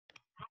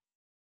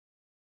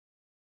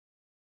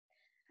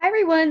Hi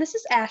everyone, this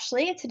is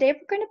Ashley, and today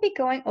we're going to be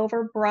going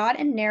over broad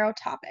and narrow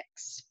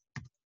topics.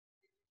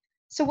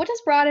 So what does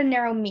broad and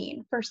narrow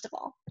mean, first of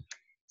all?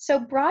 So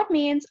broad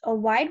means a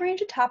wide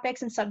range of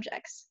topics and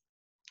subjects,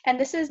 and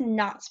this is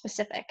not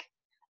specific,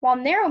 while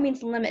narrow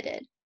means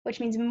limited, which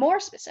means more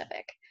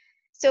specific.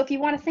 So if you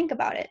want to think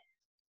about it,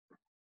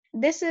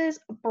 this is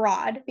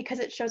broad because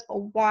it shows a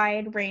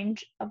wide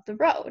range of the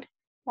road,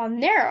 while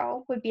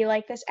narrow would be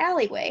like this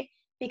alleyway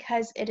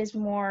because it is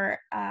more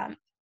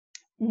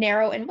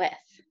narrow in width.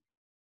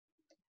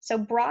 So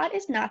broad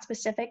is not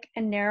specific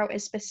and narrow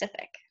is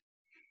specific.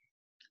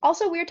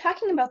 Also, we're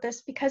talking about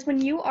this because when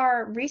you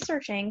are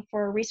researching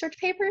for research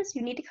papers,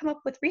 you need to come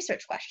up with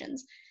research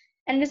questions.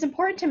 And it is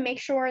important to make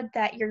sure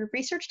that your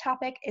research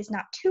topic is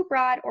not too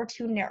broad or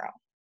too narrow.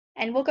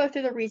 And we'll go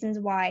through the reasons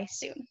why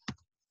soon.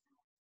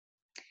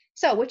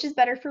 So, which is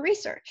better for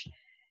research?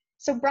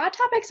 So broad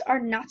topics are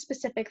not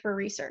specific for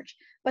research,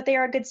 but they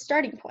are a good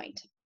starting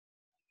point.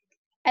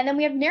 And then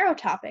we have narrow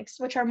topics,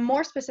 which are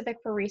more specific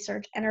for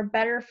research and are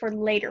better for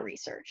later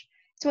research.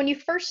 So when you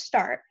first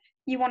start,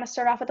 you want to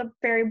start off with a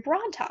very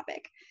broad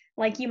topic,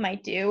 like you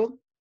might do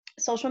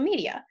social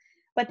media.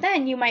 But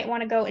then you might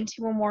want to go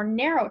into a more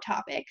narrow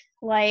topic,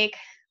 like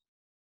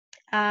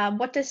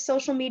what does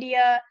social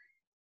media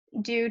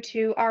do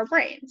to our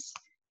brains?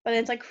 But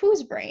it's like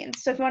whose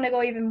brains? So if you want to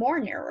go even more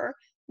narrower,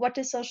 what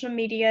does social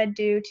media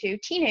do to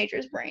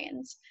teenagers'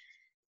 brains?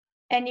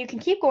 And you can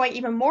keep going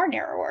even more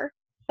narrower.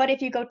 But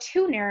if you go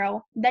too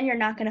narrow, then you're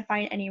not going to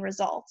find any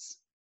results.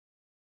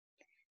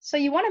 So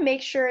you want to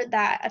make sure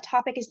that a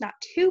topic is not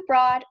too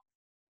broad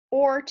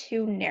or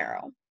too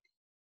narrow.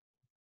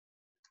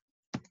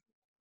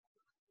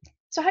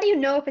 So how do you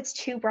know if it's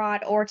too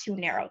broad or too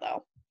narrow,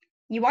 though?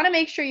 You want to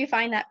make sure you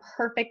find that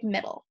perfect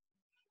middle.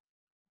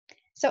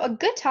 So a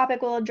good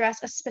topic will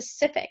address a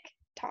specific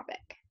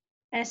topic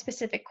and a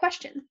specific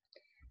question.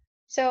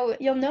 So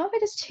you'll know if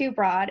it is too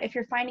broad if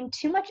you're finding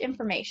too much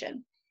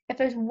information. If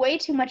there's way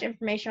too much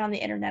information on the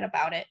internet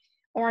about it,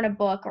 or in a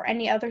book or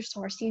any other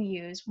source you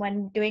use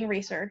when doing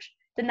research,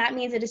 then that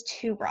means it is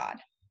too broad.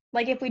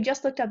 Like if we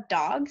just looked up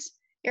dogs,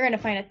 you're going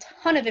to find a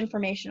ton of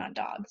information on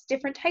dogs,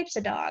 different types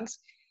of dogs,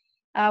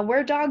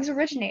 where dogs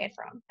originated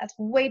from. That's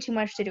way too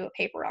much to do a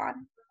paper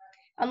on,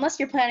 unless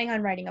you're planning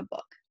on writing a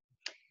book.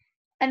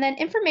 And then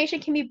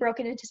information can be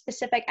broken into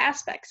specific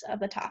aspects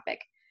of the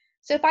topic.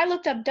 So if I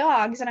looked up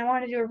dogs and I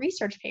wanted to do a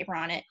research paper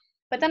on it,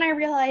 but then I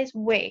realized,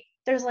 wait,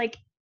 there's like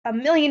a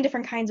million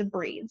different kinds of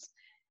breeds.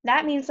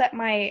 That means that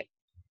my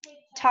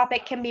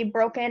topic can be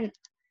broken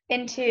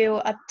into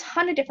a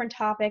ton of different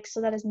topics, so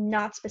that is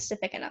not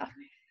specific enough.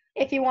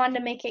 If you wanted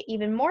to make it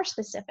even more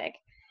specific,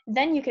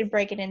 then you could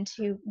break it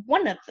into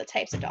one of the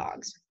types of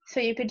dogs. So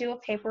you could do a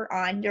paper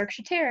on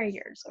Yorkshire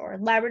Terriers or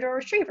Labrador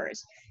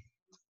Retrievers,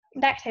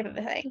 that type of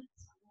a thing.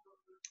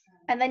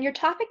 And then your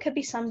topic could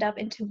be summed up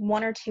into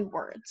 1 or 2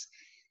 words.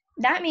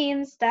 That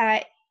means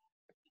that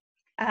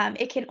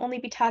it can only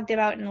be talked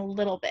about in a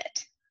little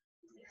bit.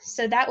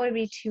 So that would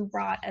be too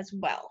broad as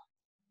well.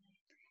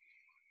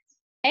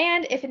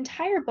 And if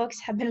entire books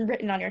have been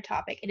written on your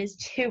topic, it is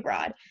too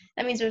broad.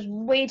 That means there's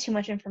way too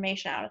much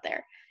information out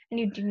there, and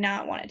you do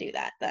not want to do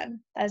that then.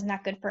 That is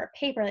not good for a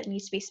paper that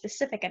needs to be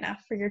specific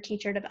enough for your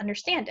teacher to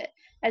understand it,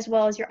 as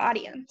well as your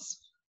audience.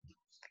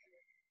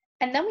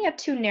 And then we have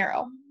too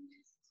narrow.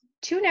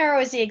 Too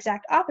narrow is the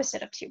exact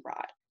opposite of too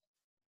broad.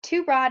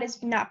 Too broad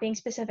is not being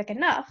specific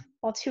enough,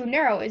 while too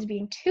narrow is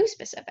being too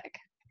specific.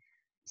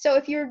 So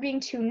if you're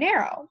being too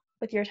narrow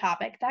with your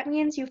topic, that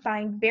means you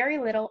find very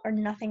little or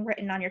nothing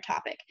written on your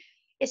topic.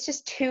 It's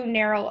just too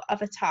narrow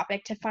of a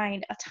topic to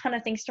find a ton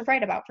of things to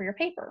write about for your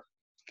paper.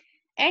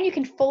 And you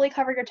can fully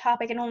cover your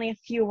topic in only a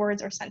few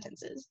words or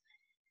sentences.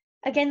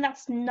 Again,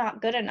 that's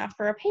not good enough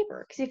for a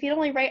paper, because if you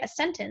only write a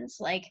sentence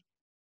like,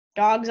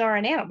 dogs are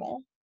an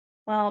animal,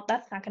 well,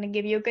 that's not going to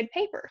give you a good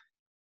paper.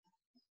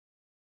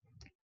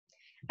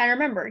 And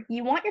remember,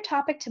 you want your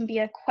topic to be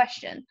a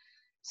question.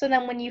 So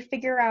then when you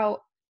figure out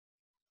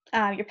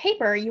your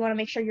paper, you want to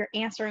make sure you're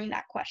answering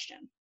that question.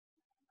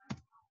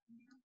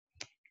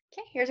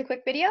 Okay, here's a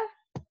quick video.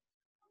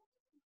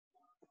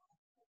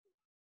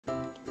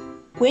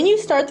 When you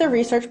start the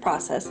research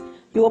process,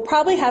 you will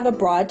probably have a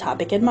broad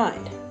topic in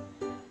mind.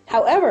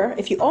 However,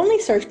 if you only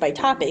search by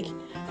topic,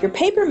 your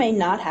paper may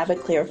not have a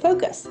clear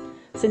focus,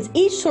 since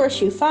each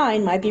source you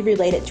find might be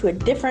related to a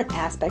different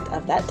aspect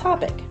of that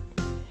topic.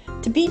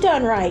 To be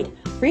done right,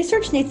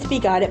 research needs to be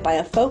guided by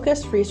a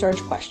focused research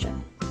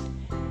question.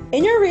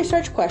 In your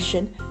research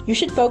question, you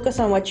should focus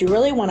on what you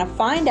really want to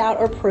find out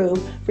or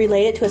prove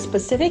related to a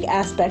specific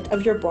aspect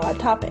of your broad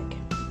topic.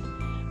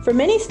 For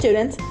many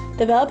students,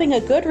 developing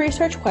a good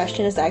research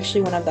question is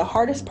actually one of the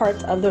hardest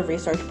parts of the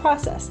research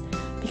process,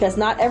 because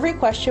not every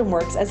question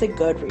works as a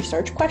good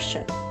research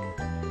question.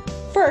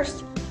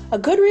 First, a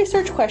good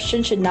research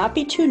question should not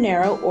be too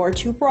narrow or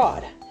too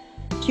broad.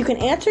 You can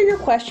answer your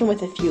question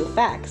with a few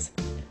facts.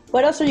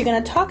 What else are you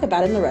going to talk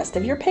about in the rest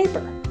of your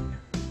paper?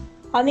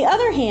 On the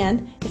other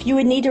hand, if you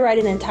would need to write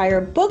an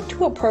entire book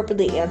to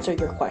appropriately answer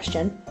your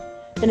question,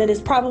 then it is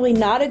probably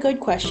not a good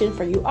question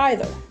for you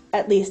either,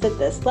 at least at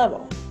this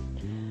level.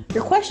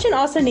 Your question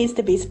also needs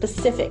to be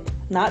specific,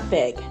 not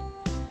vague.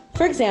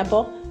 For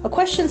example, a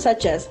question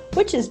such as,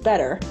 which is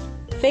better,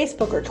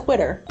 Facebook or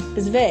Twitter,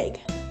 is vague.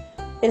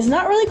 It is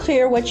not really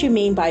clear what you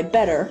mean by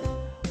better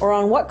or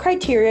on what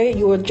criteria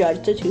you will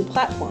judge the two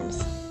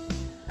platforms.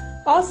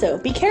 Also,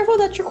 be careful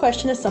that your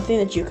question is something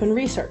that you can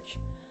research,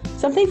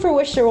 something for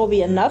which there will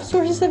be enough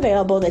sources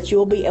available that you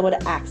will be able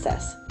to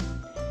access.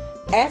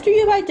 After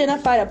you've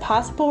identified a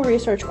possible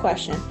research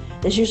question,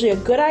 it's usually a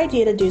good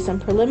idea to do some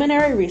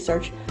preliminary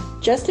research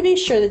just to be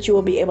sure that you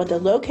will be able to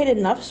locate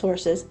enough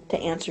sources to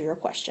answer your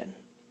question.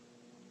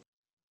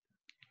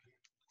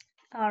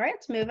 All right,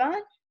 let's move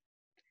on.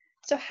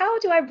 So how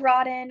do I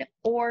broaden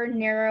or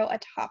narrow a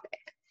topic?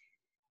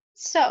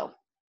 So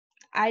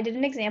I did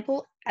an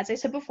example, as I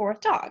said before,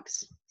 with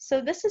dogs. So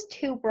this is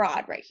too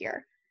broad right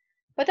here.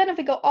 But then if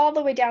we go all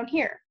the way down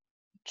here,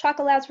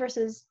 chocolate labs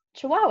versus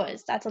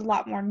chihuahuas, that's a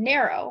lot more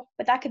narrow,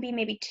 but that could be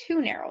maybe too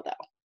narrow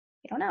though.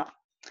 We don't know.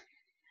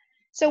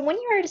 So when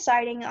you are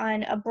deciding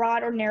on a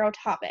broad or narrow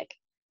topic,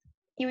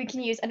 you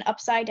can use an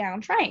upside down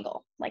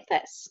triangle like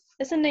this.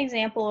 This is an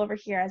example over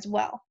here as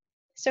well.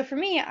 So for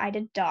me, I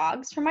did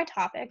dogs for my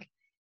topic.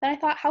 Then I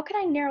thought, how can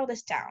I narrow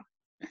this down?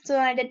 So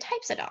then I did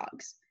types of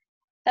dogs.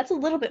 That's a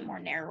little bit more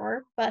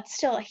narrower, but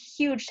still a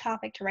huge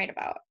topic to write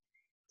about.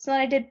 So then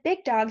I did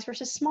big dogs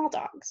versus small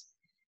dogs.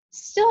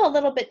 Still a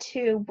little bit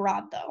too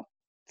broad though.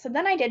 So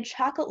then I did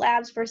chocolate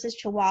labs versus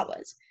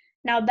chihuahuas.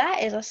 Now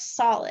that is a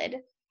solid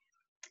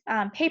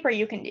paper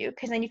you can do,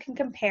 because then you can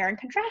compare and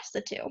contrast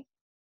the two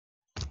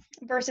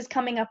versus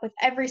coming up with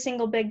every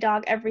single big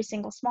dog, every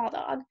single small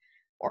dog,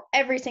 or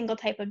every single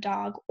type of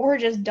dog, or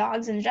just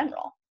dogs in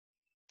general.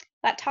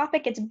 That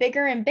topic gets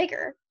bigger and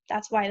bigger.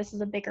 That's why this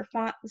is a bigger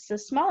font, this is a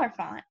smaller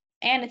font,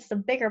 and it's the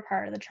bigger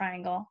part of the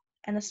triangle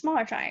and the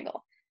smaller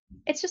triangle.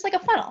 It's just like a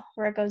funnel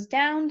where it goes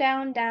down,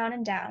 down, down,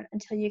 and down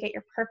until you get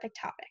your perfect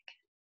topic.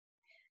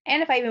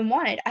 And if I even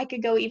wanted, I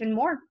could go even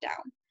more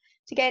down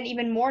to get an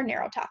even more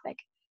narrow topic,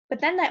 but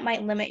then that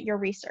might limit your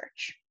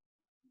research.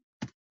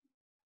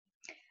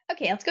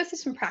 Okay, let's go through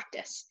some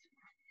practice.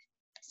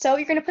 So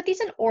you're going to put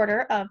these in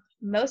order of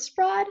most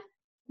broad,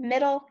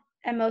 middle,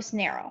 and most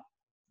narrow.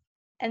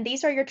 And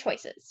these are your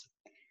choices.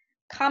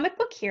 Comic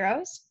book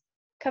heroes,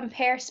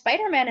 compare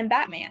Spider-Man and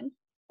Batman,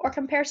 or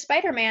compare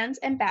Spider-Man's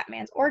and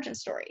Batman's origin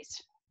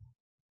stories.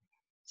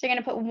 So you're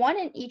going to put one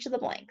in each of the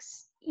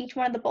blanks, each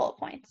one of the bullet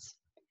points.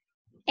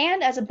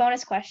 And as a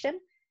bonus question,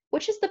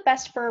 which is the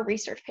best for a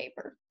research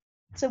paper?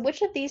 So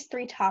which of these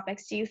three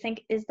topics do you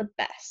think is the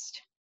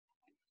best?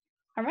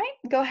 All right,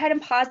 go ahead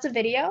and pause the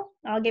video.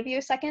 I'll give you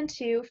a second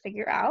to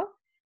figure out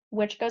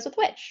which goes with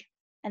which,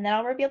 and then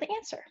I'll reveal the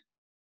answer.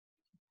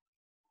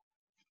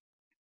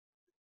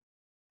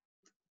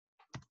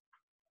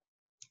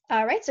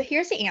 All right, so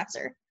here's the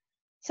answer.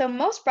 So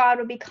most broad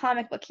would be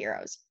comic book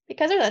heroes,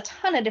 because there's a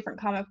ton of different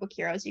comic book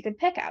heroes you could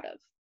pick out of.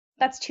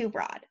 That's too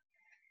broad.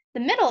 The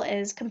middle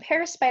is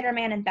compare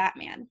Spider-Man and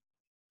Batman.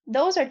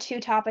 Those are two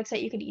topics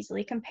that you could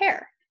easily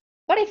compare.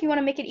 But if you want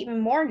to make it even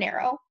more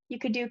narrow, you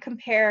could do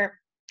compare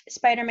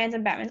Spider-Man's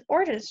and Batman's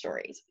origin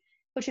stories,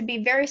 which would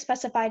be very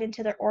specified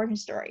into their origin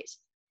stories.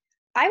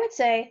 I would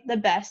say the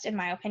best, in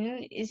my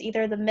opinion, is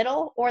either the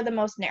middle or the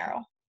most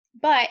narrow.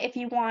 But if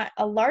you want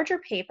a larger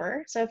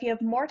paper, so if you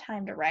have more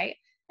time to write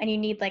and you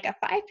need like a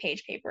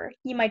 5-page paper,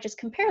 you might just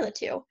compare the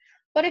two.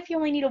 But if you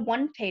only need a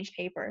 1-page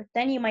paper,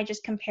 then you might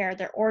just compare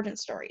their origin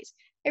stories.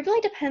 It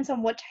really depends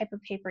on what type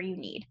of paper you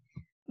need.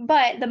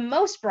 But the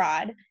most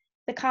broad,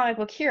 the comic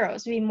book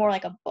heroes, would be more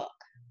like a book.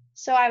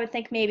 So I would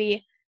think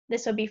maybe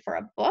this would be for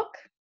a book,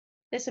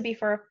 this would be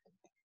for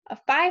a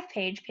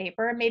 5-page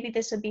paper, maybe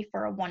this would be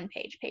for a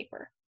 1-page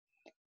paper.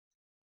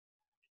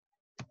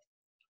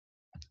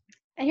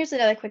 And here's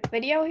another quick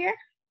video here.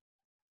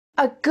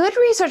 A good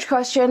research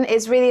question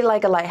is really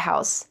like a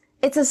lighthouse.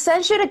 It's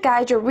essential to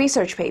guide your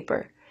research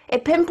paper.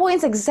 It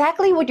pinpoints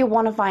exactly what you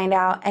want to find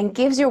out and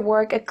gives your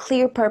work a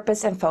clear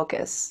purpose and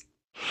focus.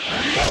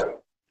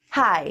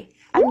 Hi,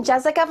 I'm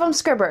Jessica from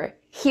Scribber,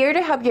 here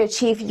to help you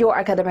achieve your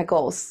academic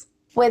goals.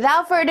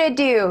 Without further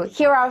ado,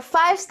 here are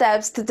 5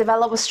 steps to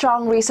develop a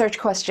strong research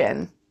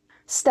question.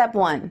 Step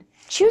 1.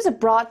 Choose a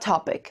broad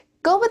topic.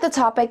 Go with the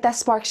topic that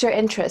sparks your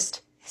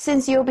interest,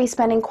 since you'll be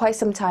spending quite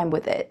some time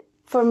with it.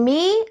 For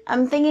me,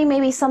 I'm thinking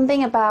maybe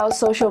something about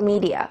social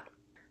media.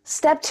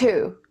 Step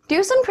 2.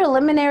 Do some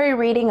preliminary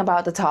reading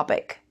about the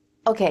topic.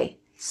 Okay,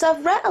 so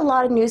I've read a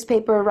lot of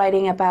newspaper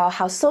writing about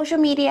how social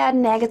media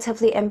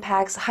negatively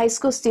impacts high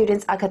school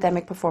students'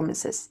 academic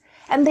performances.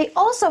 And they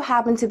also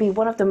happen to be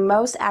one of the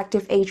most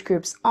active age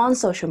groups on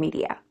social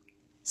media.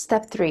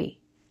 Step 3.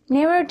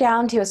 Narrow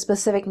down to a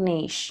specific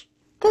niche.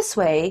 This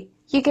way,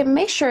 you can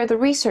make sure the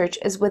research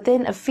is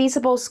within a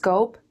feasible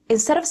scope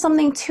instead of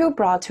something too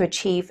broad to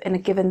achieve in a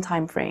given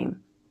time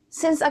frame.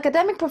 Since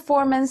academic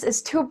performance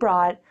is too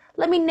broad,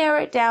 let me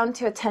narrow it down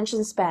to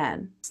attention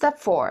span. Step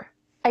 4.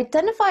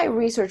 Identify a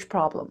research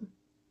problem.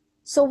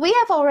 So we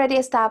have already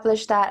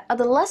established that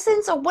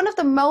adolescents are one of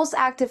the most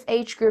active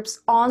age groups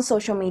on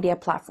social media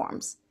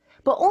platforms.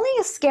 but only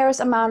a scarce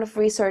amount of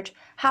research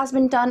has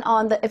been done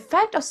on the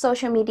effect of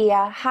social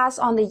media has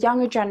on the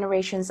younger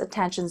generation's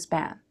attention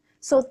span.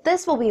 So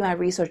this will be my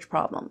research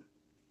problem.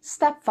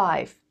 Step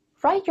 5.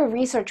 Write your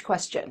research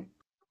question.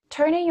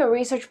 Turning your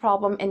research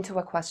problem into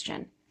a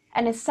question,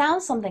 and it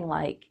sounds something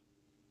like,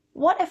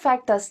 what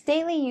effect does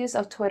daily use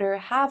of Twitter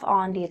have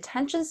on the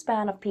attention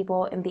span of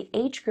people in the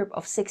age group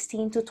of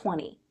 16 to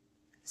 20?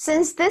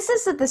 Since this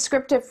is a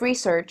descriptive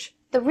research,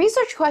 the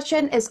research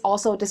question is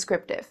also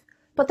descriptive,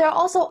 but there are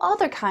also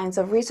other kinds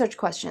of research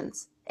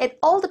questions. It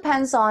all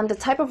depends on the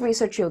type of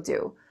research you'll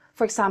do.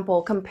 For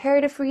example,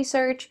 comparative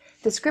research,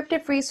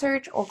 descriptive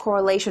research, or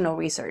correlational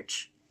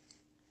research.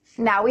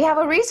 Now we have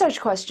a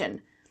research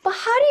question, but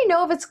how do you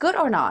know if it's good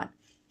or not?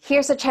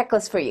 Here's a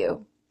checklist for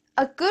you.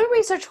 A good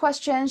research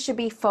question should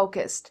be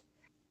focused.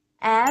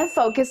 And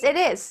focused it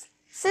is,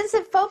 since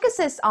it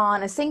focuses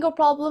on a single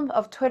problem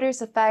of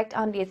Twitter's effect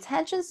on the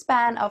attention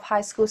span of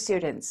high school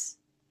students.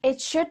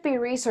 It should be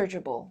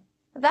researchable.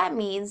 That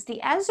means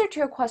the answer to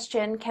your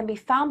question can be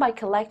found by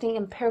collecting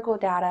empirical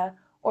data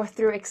or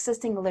through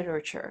existing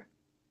literature.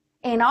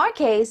 In our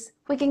case,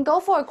 we can go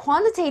for a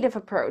quantitative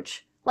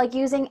approach, like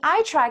using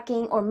eye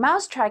tracking or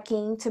mouse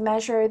tracking to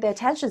measure the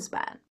attention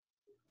span.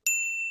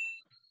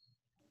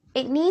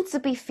 It needs to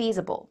be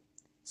feasible.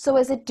 So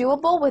is it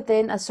doable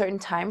within a certain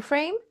time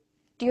frame?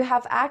 Do you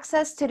have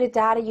access to the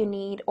data you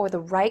need or the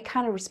right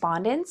kind of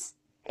respondents?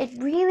 It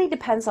really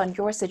depends on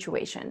your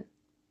situation.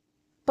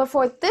 But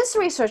for this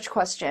research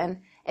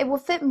question, it will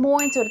fit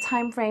more into the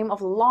time frame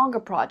of a longer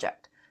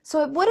project,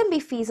 so it wouldn't be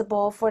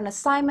feasible for an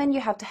assignment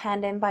you have to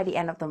hand in by the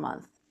end of the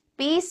month.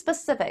 Be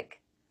specific.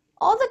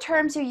 All the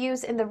terms you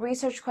use in the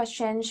research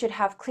question should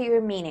have clear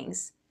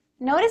meanings.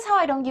 Notice how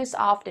I don't use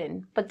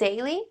often, but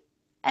daily?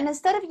 And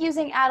instead of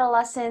using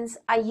adolescents,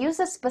 I use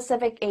a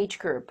specific age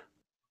group.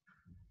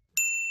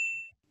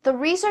 The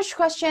research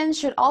question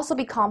should also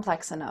be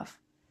complex enough.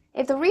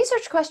 If the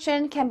research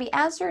question can be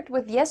answered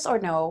with yes or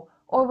no,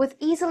 or with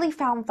easily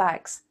found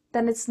facts,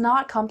 then it's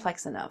not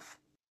complex enough.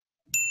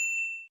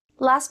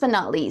 Last but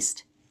not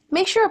least,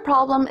 make sure a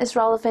problem is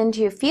relevant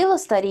to your field of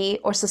study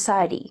or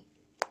society.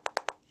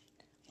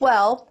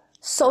 Well,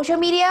 social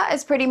media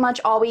is pretty much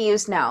all we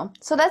use now,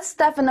 so that's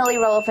definitely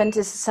relevant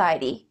to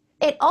society.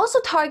 It also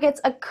targets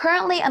a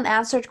currently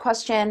unanswered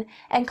question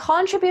and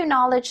contribute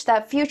knowledge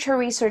that future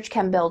research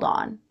can build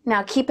on.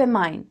 Now keep in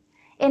mind,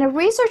 in a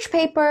research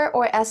paper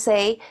or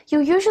essay, you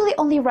usually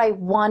only write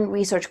one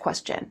research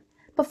question.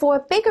 But for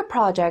a bigger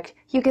project,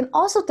 you can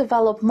also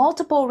develop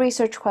multiple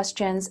research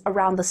questions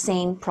around the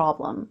same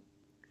problem.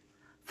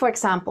 For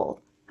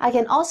example, I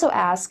can also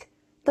ask,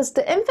 does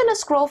the infinite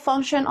scroll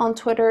function on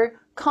Twitter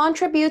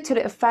contribute to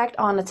the effect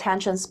on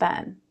attention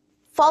span?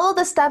 Follow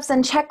the steps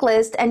and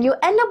checklist and you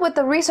end up with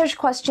the research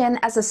question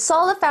as a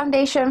solid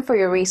foundation for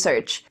your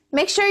research.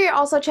 Make sure you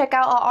also check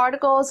out our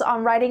articles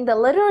on writing the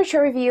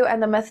literature review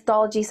and the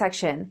methodology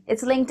section.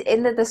 It's linked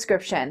in the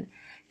description.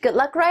 Good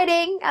luck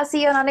writing! I'll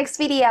see you on our next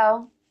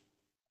video.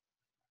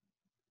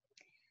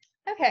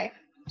 Okay,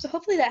 so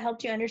hopefully that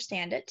helped you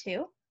understand it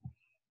too.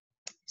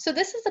 So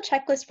this is the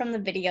checklist from the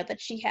video that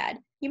she had.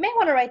 You may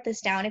want to write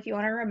this down if you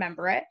want to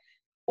remember it,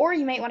 or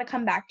you might want to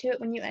come back to it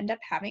when you end up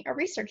having a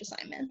research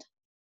assignment.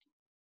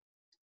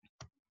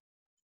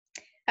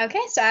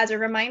 Okay, so as a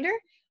reminder,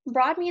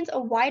 broad means a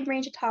wide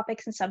range of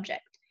topics and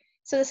subject.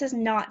 So this is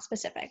not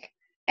specific.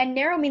 And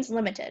narrow means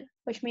limited,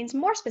 which means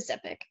more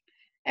specific.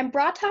 And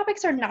broad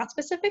topics are not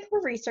specific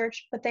for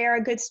research, but they are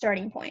a good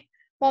starting point,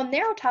 while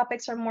narrow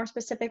topics are more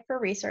specific for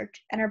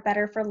research and are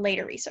better for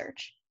later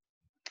research.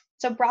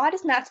 So broad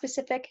is not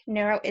specific,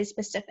 narrow is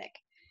specific.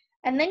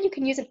 And then you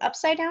can use an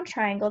upside-down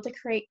triangle to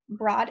create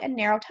broad and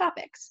narrow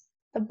topics.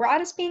 The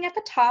broadest being at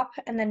the top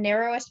and the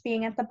narrowest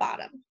being at the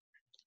bottom.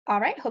 All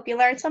right, hope you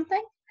learned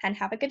something and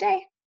have a good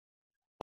day.